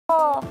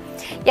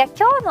いや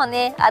今日の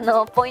ね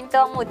ポイント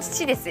はもう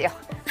父ですよ。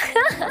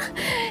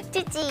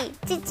父っ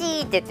て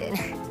言って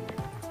ね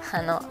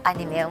ア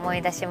ニメを思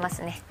い出しま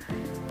すね。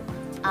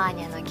アー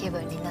ニャの気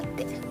分になっ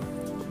て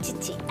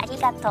父あり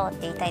がとうっ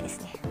て言いたいです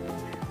ね。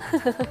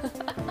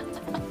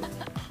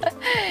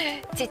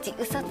父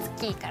嘘つ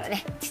きから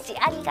ね父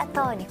ありが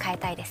とうに変え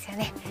たいですよ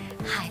ね。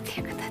はい、と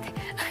いうこと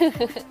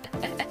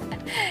で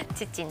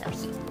父の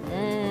日、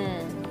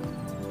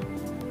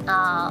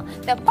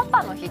でもパ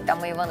パの日ってあん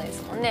ま言わないで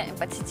すもんね。やっ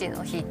ぱ父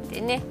の日っ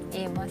てね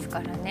言いますか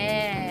ら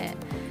ね。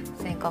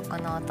全国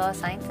のお父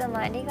さんいつも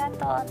ありがと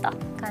うと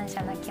感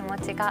謝の気持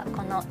ちが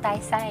この第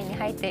3位に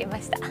入っていま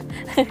した。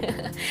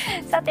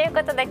さあという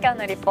ことで今日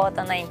のリポー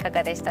ト9いか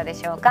がでしたで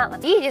しょうか。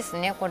いいです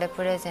ねこれ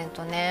プレゼン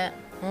トね。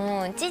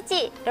父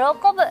喜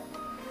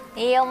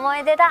ぶいい思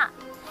い出だ。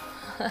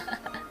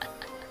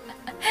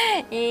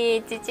い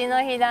い父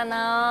の日だ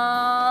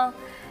な。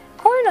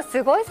こういうの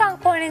すごい参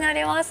考にな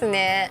ります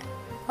ね。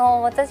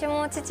私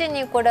も父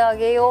にこれあ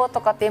げよう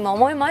とかって今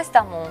思いまし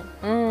たも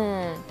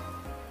ん。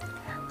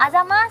あ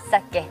ざますだ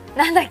っけ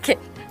なんだっけ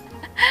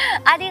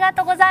ありが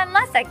とうござい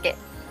ますだっけ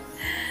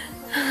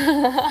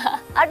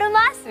ある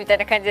ますみたい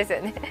な感じですよ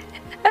ね。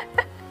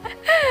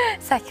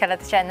さっきから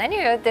私は何を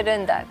言ってる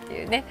んだって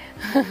いうね。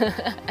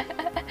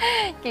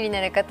気に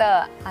なる方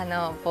は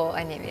某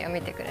アニメを見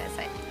てくだ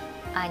さい。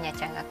アーニャ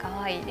ちゃんが可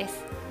愛いで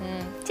す。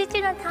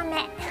父のため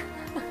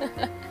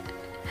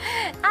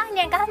アー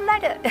ニャ頑張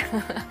る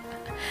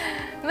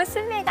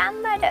娘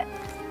頑張る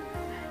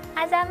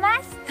あざ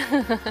ます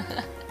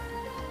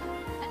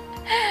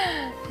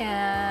い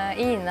や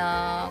いい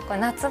なこれ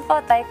夏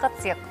場大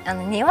活躍。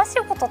庭仕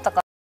事とか